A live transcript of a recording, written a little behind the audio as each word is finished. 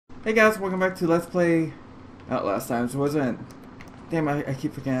Hey guys, welcome back to Let's Play Outlast times, wasn't it? Damn, I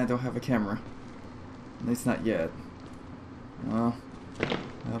keep forgetting I don't have a camera. At least not yet. Well,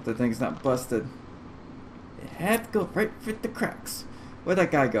 I hope the thing's not busted. It had to go right for the cracks. Where'd that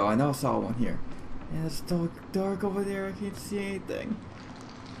guy go? I know I saw one here. And it's so dark over there, I can't see anything.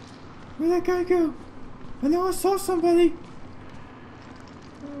 Where'd that guy go? I know I saw somebody!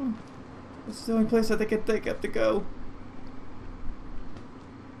 Oh, it's the only place I think I have to go.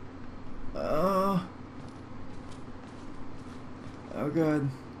 Oh god.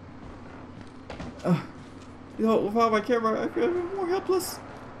 You know, without my camera, I feel even more helpless.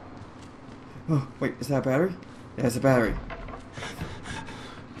 Oh, wait, is that a battery? Yeah, it's a battery.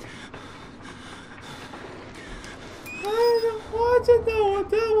 I don't want to know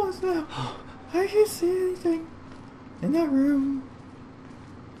what that was now. I can't see anything in that room.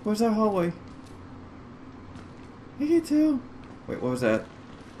 Where's that hallway? I can't tell. Wait, what was that?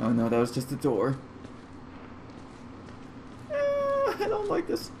 Oh no, that was just the door. I don't like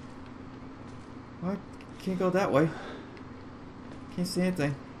this. Well, I can't go that way. Can't see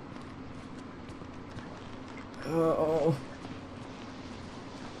anything. Oh.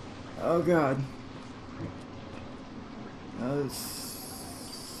 Oh god. I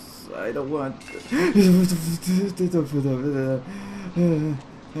don't want.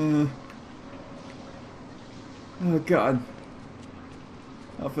 Oh god.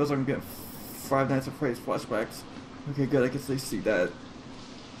 Oh, it feels like I'm getting Five Nights at Freddy's flashbacks. Okay, good. I can at least see that.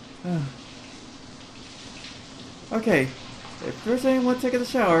 Okay. If first anyone taking a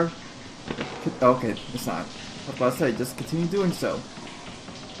shower. Okay, it's not. I was about to say, just continue doing so.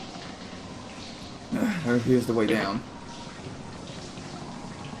 Here's the way down.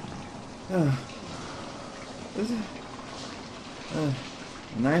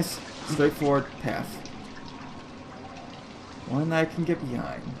 Nice, straightforward path. One I can get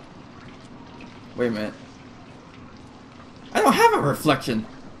behind. Wait a minute. I don't have a reflection!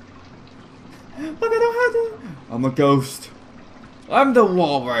 Look, I don't have to. I'm a ghost. I'm the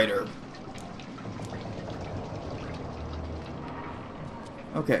wall rider.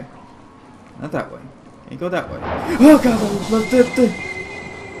 Okay. Not that way. Can't go that way. Oh god!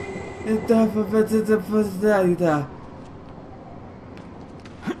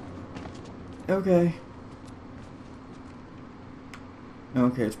 Okay.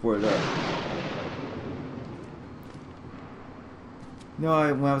 Okay, it's boarded up. You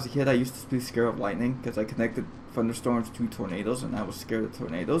know, when I was a kid, I used to be scared of lightning because I connected thunderstorms to tornadoes, and I was scared of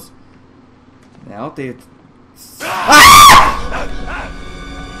tornadoes. Now they.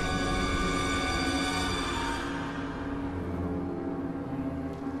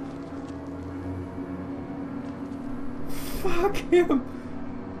 Fuck him!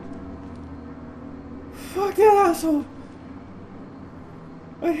 Fuck that asshole!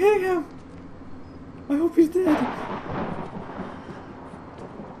 I hate him! I hope he's dead.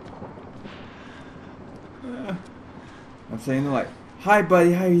 I'm saying like, hi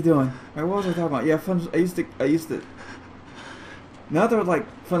buddy, how you doing? Alright, what was I talking about? Yeah, fun. I used to. Now they're like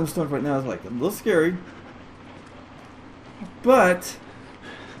thunderstorms right now. It's like a little scary. But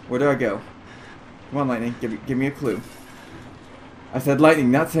where do I go? Come on, lightning, give me a clue. I said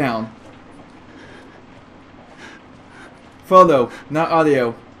lightning, not sound. Photo, not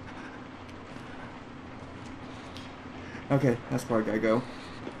audio. Okay, that's where I gotta go.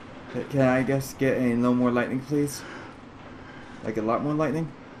 Can I guess get a little more lightning, please? Like a lot more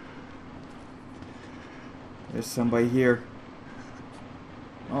lightning? There's somebody here.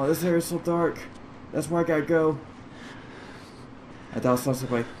 Oh, this area is so dark. That's where I gotta go. I thought I saw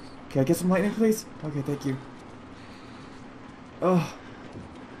somebody. Can I get some lightning, please? Okay, thank you. Oh.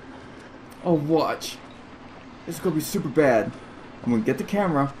 Oh, watch. This is gonna be super bad. I'm gonna get the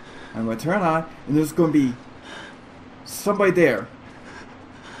camera. I'm gonna turn it on, and there's gonna be somebody there.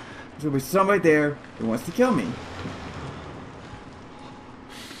 There's gonna be somebody there who wants to kill me.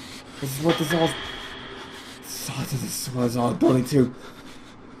 This is what this all. This is what it's all building to.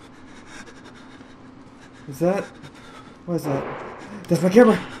 Is that? What is that? That's my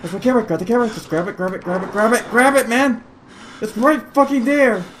camera. That's my camera. Grab the camera. Just grab it. Grab it. Grab it. Grab it. Grab it, man. It's right fucking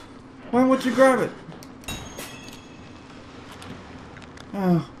there. Why won't you grab it?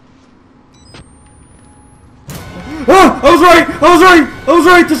 Oh. Ah! I was right! I was right! I was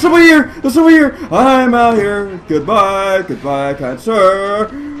right! There's somebody here! There's somebody here! I'm out here! Goodbye! Goodbye, kind sir!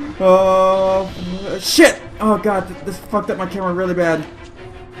 Shit! Oh god, this fucked up my camera really bad.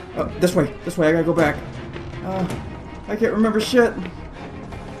 This way. This way. I gotta go back. I can't remember shit.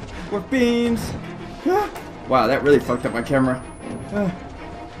 With beans. Wow, that really fucked up my camera.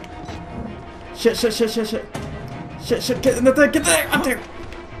 Shit, shit, shit, shit, shit. Shit, shit, get in the thing, get there, up there.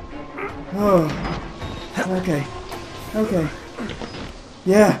 Oh. Okay. Okay.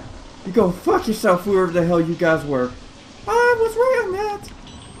 Yeah. You go fuck yourself, whoever the hell you guys were. I was right on that.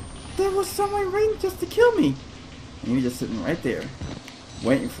 There was someone waiting just to kill me. And you're just sitting right there,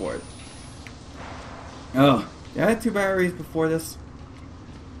 waiting for it. Oh. Did I have 2 batteries before this?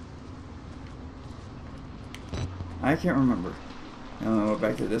 I can't remember. Oh,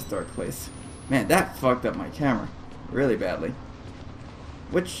 back to this dark place. Man, that fucked up my camera really badly.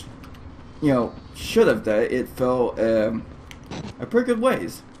 Which, you know, should have done. It fell a pretty good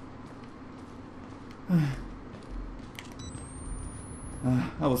ways. I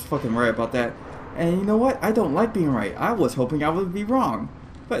was fucking right about that. And you know what? I don't like being right. I was hoping I would be wrong.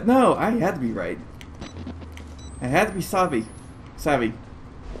 But no, I had to be right. I had to be savvy. Savvy.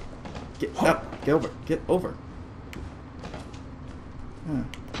 Get up. Get over. Get over.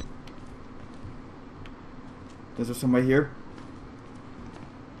 Is there somebody here?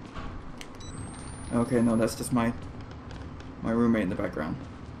 Okay, no, that's just my roommate in the background.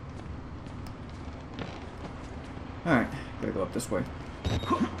 Alright, gotta go up this way.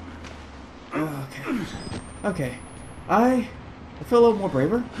 Okay. Okay. I feel a little more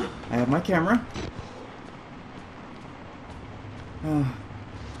braver. I have my camera. I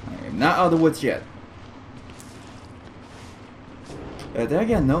am not out of the woods yet. Did I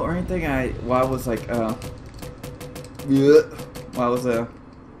get a note or anything? While I was like, while I was,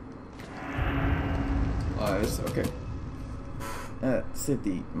 okay. See if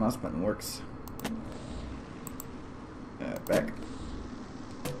the mouse button works. Back.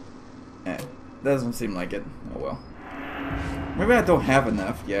 Doesn't seem like it. Oh well. Maybe I don't have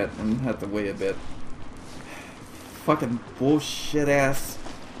enough yet and have to wait a bit. Fucking bullshit ass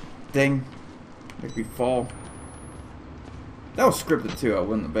thing. Make me fall. That was scripted too, I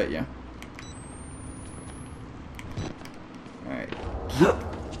wouldn't have bet you. Alright.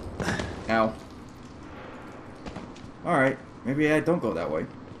 Ow. Alright. Maybe I don't go that way.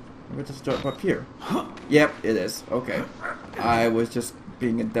 Maybe I just jump up here. Yep, it is. Okay. I was just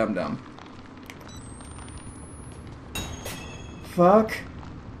being a dum-dum. Fuck.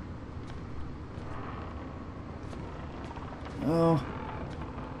 Oh.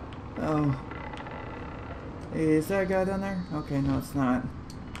 Oh. Hey, is that a guy down there? Okay, no, it's not.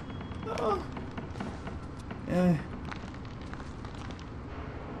 Oh.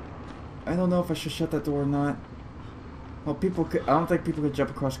 I don't know if I should shut that door or not. Well, people could. I don't think people could jump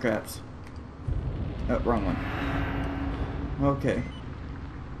across scraps. Oh, wrong one. Okay.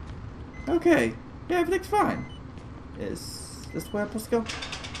 Okay. Yeah, everything's fine. Is this where I'm supposed to go?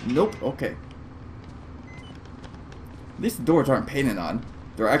 Nope. Okay. At least the doors aren't painted on.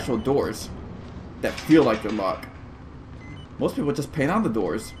 They're actual doors that feel like they're locked. Most people just paint on the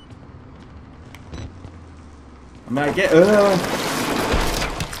doors. I mean, I get.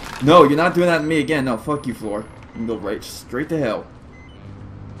 No, you're not doing that to me again. No, fuck you, floor. You can go right straight to hell.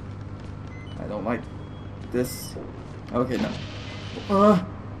 I don't like this. Okay, no.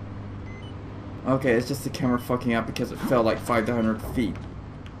 Okay, it's just the camera fucking up because it fell like 500 feet.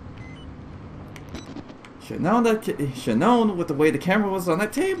 Should known with the way the camera was on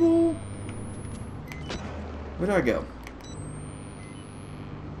that table. Where do I go?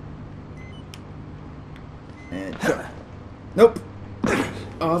 And jump. Nope.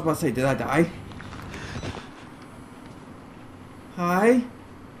 Oh, I was about to say, did I die? Hi?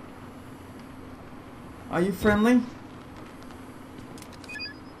 Are you friendly?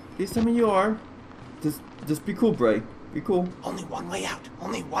 Please tell me you are. Just be cool, Bray. Be cool. Only one way out.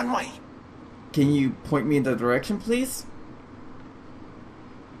 Only one way. Can you point me in the direction, please?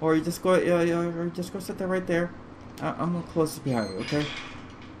 Or you just go, or just go sit there right there. I'm gonna close behind you, okay?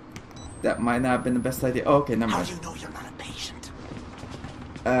 That might not have been the best idea. Oh, okay, never mind. How do you know you're not a patient?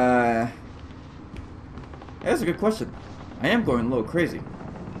 That's a good question. I am going a little crazy.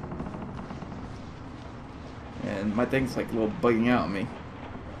 And my thing's like a little bugging out on me.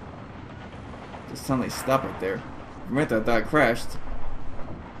 Just suddenly stop right there. For a minute I thought I crashed.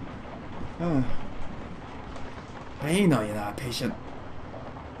 Hey, you know you're not a patient.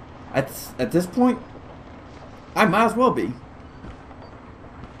 At this point, I might as well be.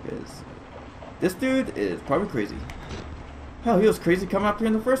 Because this dude is probably crazy. Hell, he was crazy coming up here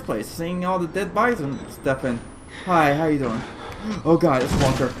in the first place, seeing all the dead bodies and stuff. And hi, how you doing? Oh god, it's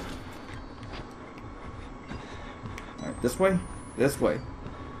Walker. Alright, this way? This way.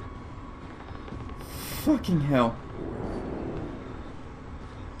 Fucking hell.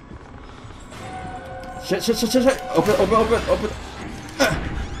 Shit. Open.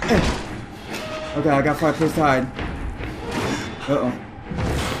 Okay, I got 5 places to hide. Uh-oh.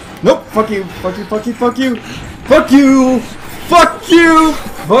 Nope, fuck you. Fuck you!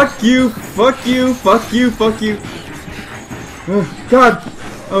 Fuck you! Fuck you! Fuck you! Fuck you! Oh, God!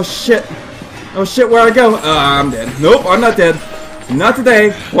 Oh shit! Oh shit! Where'd I go? I'm dead. Nope, I'm not dead. Not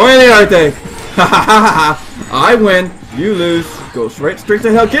today. Or any other day. Ha ha ha ha! I win. You lose. Go straight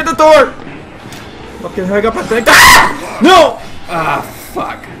to hell. Get the door! Fucking hang up, I think. Ah! No! Ah,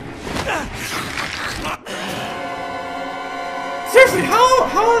 fuck. Seriously,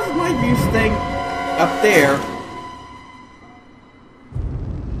 how is my view staying up there?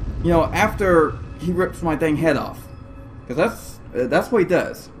 You know, after he rips my dang head off. Because that's what he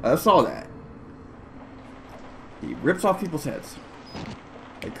does. I saw that. He rips off people's heads.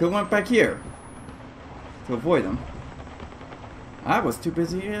 I could have went back here to avoid him. I was too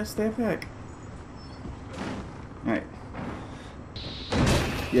busy to stay back. Alright.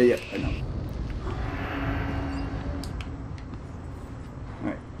 Yeah, I know.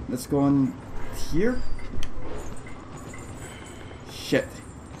 Alright, let's go on here. Shit.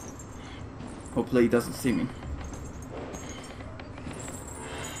 Hopefully he doesn't see me.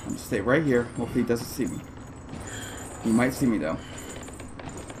 I'm gonna stay right here. Hopefully he doesn't see me. He might see me though.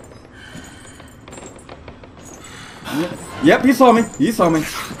 Yep, he saw me. He saw me.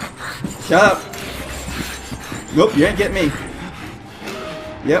 Shut up. Nope, you ain't getting me.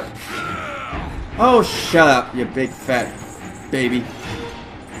 Yep. Oh, shut up, you big fat baby.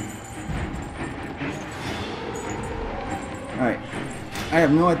 Alright. I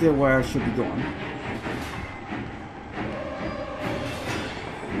have no idea where I should be going.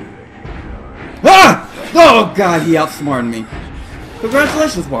 Ah! Oh, God, he outsmarted me.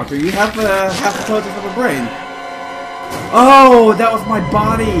 Congratulations, Walker. You have half the intelligence of a brain. Oh, that was my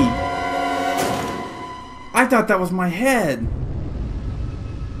body. I thought that was my head.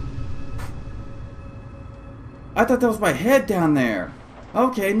 I thought that was my head down there.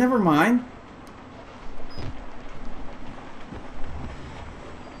 Okay, never mind.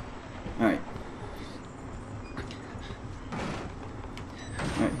 Alright.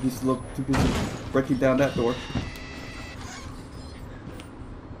 Alright, he's a little too busy breaking down that door.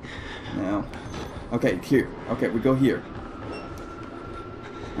 Now. Okay, here. Okay, we go here.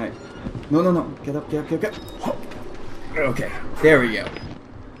 Alright. No. Get up. Okay, there we go.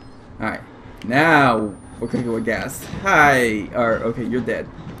 Alright. Now we're gonna go with gas. Hi. Okay, you're dead.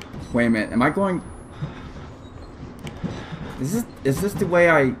 Wait a minute. Am I going? Is this the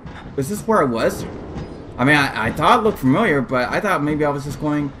way I? Is this where I was? I mean, I thought it looked familiar, but I thought maybe I was just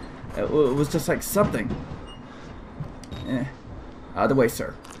going. It was just like something. Out of the way,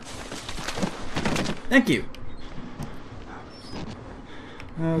 sir. Thank you.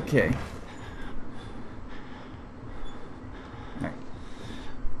 Okay. Alright.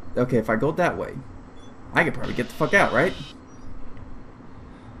 Okay, if I go that way, I could probably get the fuck out, right?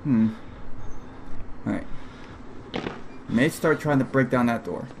 Alright. May start trying to break down that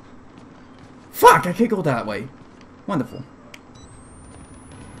door. Fuck! I can't go that way. Wonderful.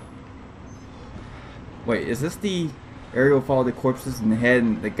 Wait, is this the area with all the corpses and the head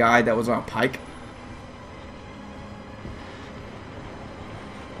and the guy that was on a pike?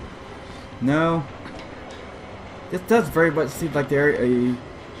 No. This does very much seem like the area.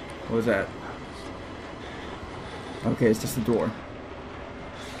 What was that? Okay, it's just a door.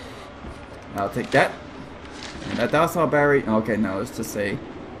 I'll take that. And that also a battery. Okay, no, it's just a.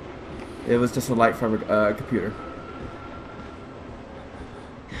 It was just a light from a computer.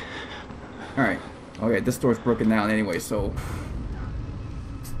 Alright. Okay, this door's broken down anyway, so.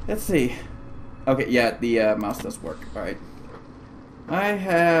 Let's see. Okay, yeah, the mouse does work. Alright. I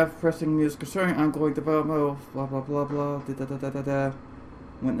have pressing news concerning ongoing development, blah blah blah blah, da.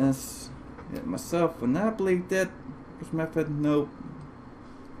 Witness. It myself will not believe that. First method, nope.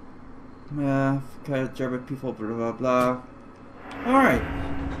 German people, blah blah blah. Alright.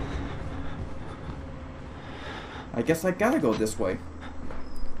 I guess I gotta go this way.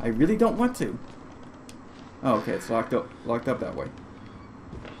 I really don't want to. Oh, okay, it's locked up that way.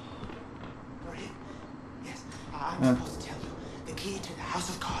 Yes, I'm supposed to tell you. The key to the house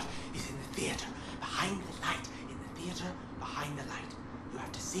of God is in the theater, behind the light. In the theater, behind the light. You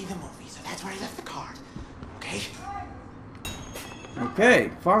have to see the movie, so that's where I left the card. Okay?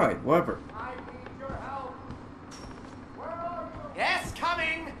 Okay, fine, whatever. I need your help. Where are you? Yes,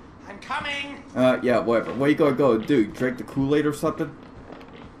 coming. I'm coming. Yeah, whatever. What are you gonna go do? Drink the Kool-Aid or something?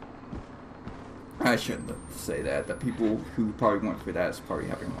 I shouldn't say that. The people who probably went for that is probably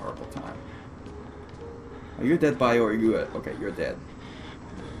having a horrible time. Are you a dead body or are you a... Okay, you're dead.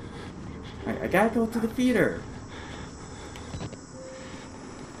 Alright, I gotta go to the theater.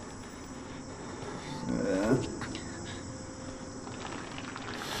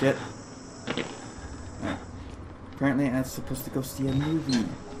 Shit. Alright. apparently I'm supposed to go see a movie.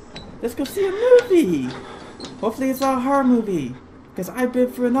 Let's go see a movie! Hopefully it's not a horror movie. Because I've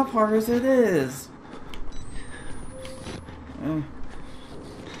been through enough horror as it is.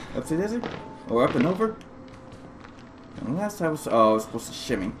 Upside daisy? Or up and over? And last time was... Oh, I was supposed to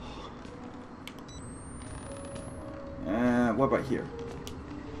shimmy. What about here?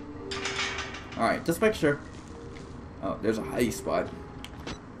 Alright, just make sure. Oh, there's a hiding spot.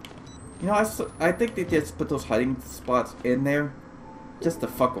 You know, I think they just put those hiding spots in there just to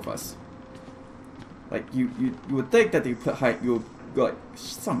fuck with us. Like, you would think that they put you would go like,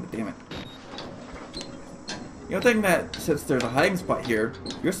 son of a damn it. You would think that since there's a hiding spot here,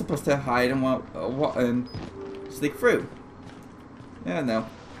 you're supposed to hide and sneak through. Yeah, no.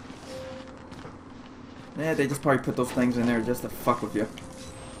 Yeah, they just probably put those things in there just to fuck with you.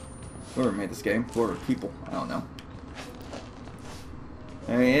 Whoever made this game, whoever people, I don't know.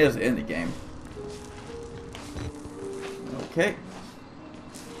 I mean, it is an indie game. Okay.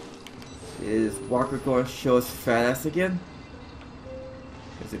 Is Walker going to show his fat ass again?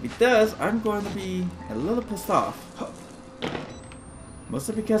 Because if he does, I'm going to be a little pissed off.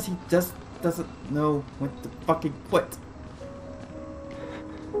 Mostly because he just doesn't know when to fucking quit.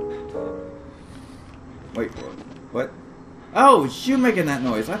 Wait, what? Oh, it's you making that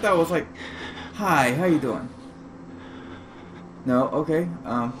noise. I thought it was like, hi, how you doing? No, okay,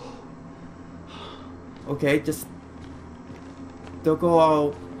 okay, just don't go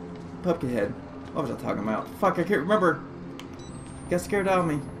all pumpkinhead. What was I talking about? Fuck, I can't remember. Got scared out of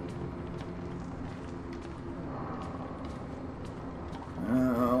me.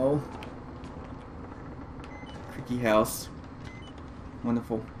 Oh. Creaky house.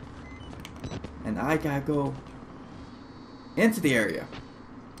 Wonderful. And I gotta go into the area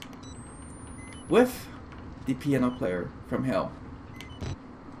with the piano player from hell.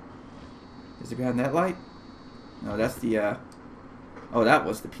 Is it behind that light? No, that's the, oh, that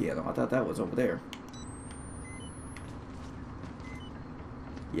was the piano. I thought that was over there.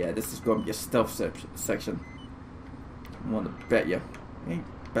 Yeah, this is going to be a stealth section. I'm willing to bet you. Any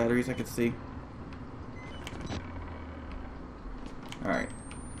batteries I can see? Alright.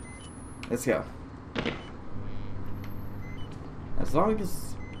 Let's go. As long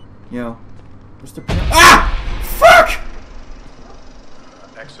as, you know, Mr. Ah! Fuck!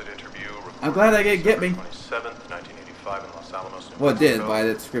 Exit interview. I'm glad I didn't get me. 27th, 1985 in Los Alamos, New Well, it did, Mexico. but I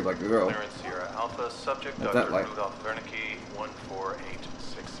didn't scream like a girl. Clearance Sierra Alpha. Subject What's Dr. that like? Rudolph Wernicke,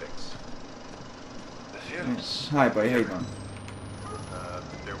 14866. Yes. Hi, buddy. How you doing?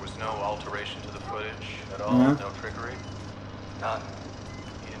 There was no alteration to the footage at all. Uh-huh. No trickery. None.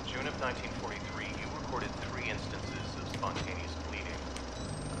 In June of 1943, you recorded 3 instances of spontaneous bleeding.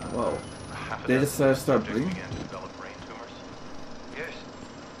 Whoa. Half a They dozen just start subjects bleeding? began to develop brain tumors. Yes.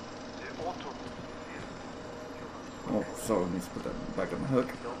 Oh, so it needs to put that back on the hook.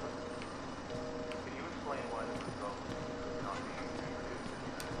 Can you explain why the results are not being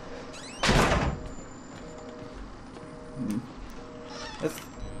reproduced? That's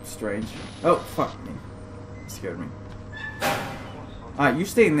strange. Oh, fuck me. That scared me. Alright, you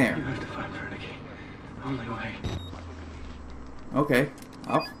stay in there. You have to find Wernicke. Only way. Okay.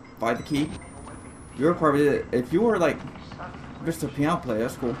 I'll buy the key. You're probably it. If you were like Mr. Piano Player,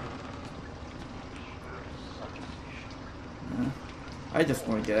 that's cool. I just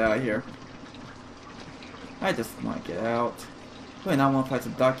want to get out of here. I just want to get out. Wait, now I want to find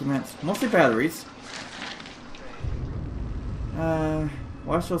some documents. Mostly batteries.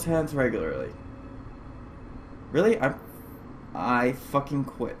 Wash those hands regularly. Really? I fucking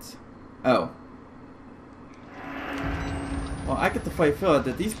quit. Oh. Well, I get to fight Phil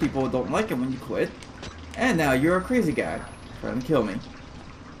that these people don't like it when you quit. And now you're a crazy guy trying to kill me.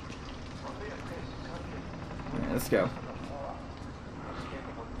 Yeah, let's go.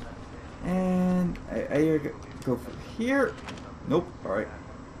 And I go from here. Nope. Alright.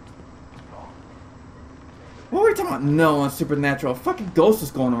 What were we talking about? No, on Supernatural. A fucking ghost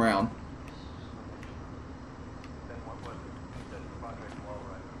is going around.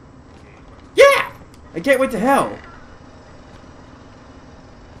 Yeah! I can't wait to hell.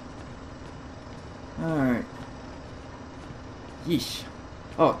 Alright. Yeesh.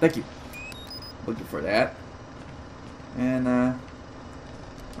 Oh, thank you. Looking for that. And,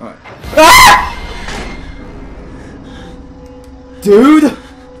 alright. Ah! Dude!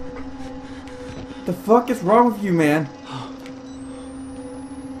 The fuck is wrong with you, man?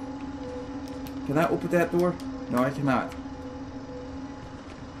 Can I open that door? No, I cannot.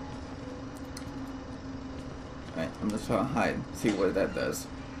 Alright, I'm just trying to hide. See what that does.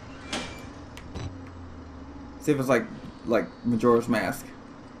 See if it's like Majora's Mask.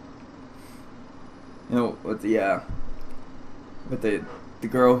 You know, with the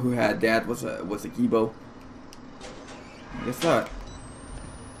girl who had dad was a Gibo. I guess not.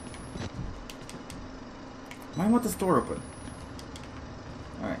 Why want this door open?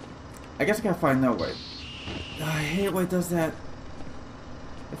 Alright. I guess I gotta find another way. Oh, I hate when it does that.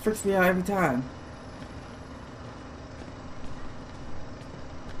 It freaks me out every time.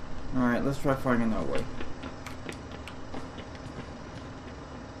 Alright, let's try finding another way.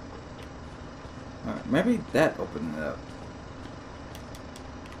 Alright, maybe that opened it up.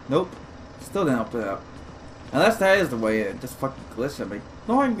 Nope. Still didn't open it up. Unless that is the way it just fucking glitched at me.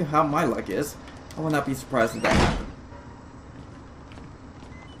 Knowing how my luck is, I would not be surprised if that happened.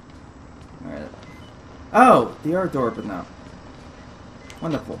 Alright. Oh! The other door opened now.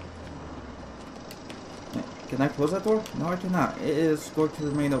 Wonderful. Can I close that door? No, I cannot. It is going to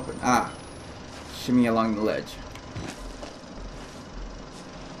remain open. Ah. Shimmy along the ledge.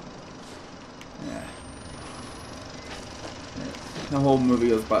 Yeah. The whole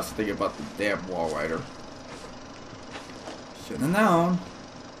movie was about to think about the damn wall rider. Should have known.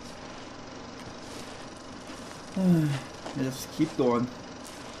 I just keep going.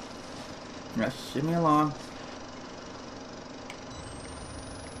 Yeah, shimmy along.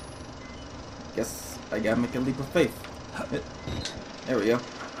 Guess I gotta make a leap of faith. There we go.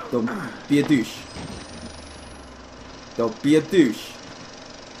 Don't be a douche. Don't be a douche.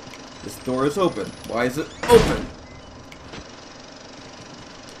 This door is open. Why is it open?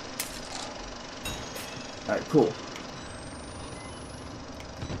 Alright, cool.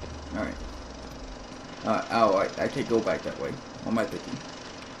 Alright. Ow, I can't go back that way. What am I thinking?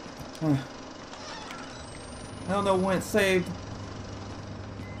 I don't know when it's saved.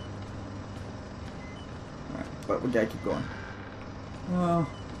 Alright, but we gotta keep going.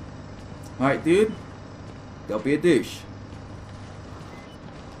 Alright, dude. Don't be a douche.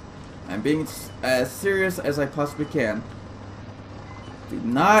 I'm being as serious as I possibly can. Do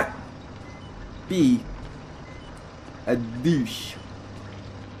not be a douche.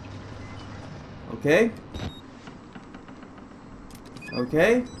 Okay?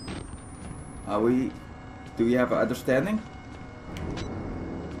 Okay? Do we have an understanding?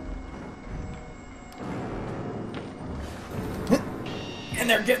 Get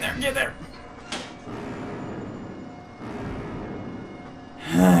there, get there, get there!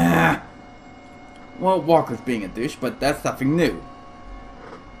 Well, Walker's being a douche, but that's nothing new.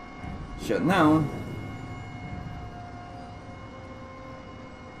 Should've known.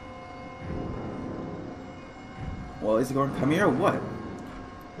 Well, is he going to come here or what?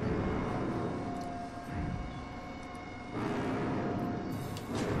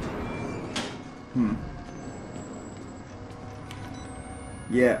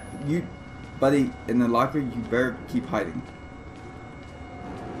 Yeah, you, buddy, in the locker, you better keep hiding.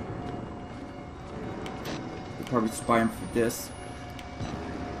 They're probably spying for this.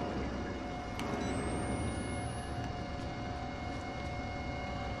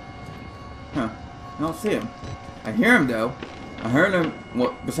 Huh. I don't see him. I hear him though. I heard him,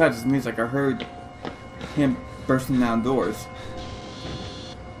 well, besides his music, I heard him bursting down doors.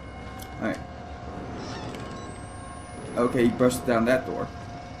 Alright. Okay, he burst down that door.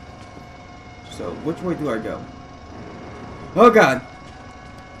 So, which way do I go? Oh god!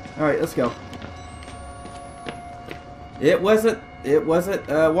 Alright, let's go. It wasn't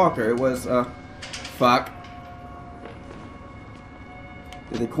Walker, it was, fuck.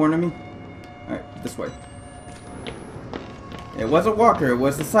 Did they corner me? Alright, this way. It wasn't Walker, it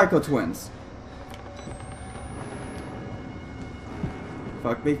was the Psycho Twins.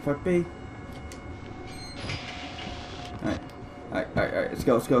 Fuck me, fuck me. Alright, let's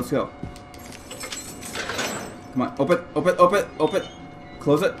go, let's go, let's go. Come on, open.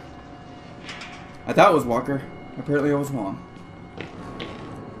 Close it. I thought it was Walker. Apparently I was wrong.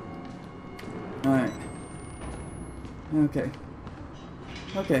 Alright.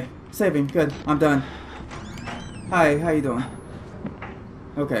 Okay, saving, good, I'm done. Hi, how you doing?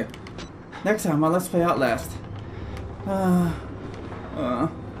 Okay. Next time on Let's Play Outlast.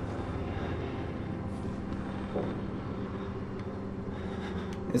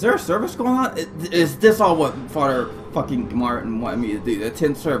 Is there a service going on? Is this all what Father fucking Martin wanted me to do? The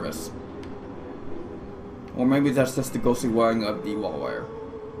 10th service? Or maybe that's just the ghostly wiring of the wall wire.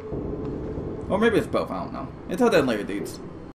 Or maybe it's both, I don't know. Until then later, dudes.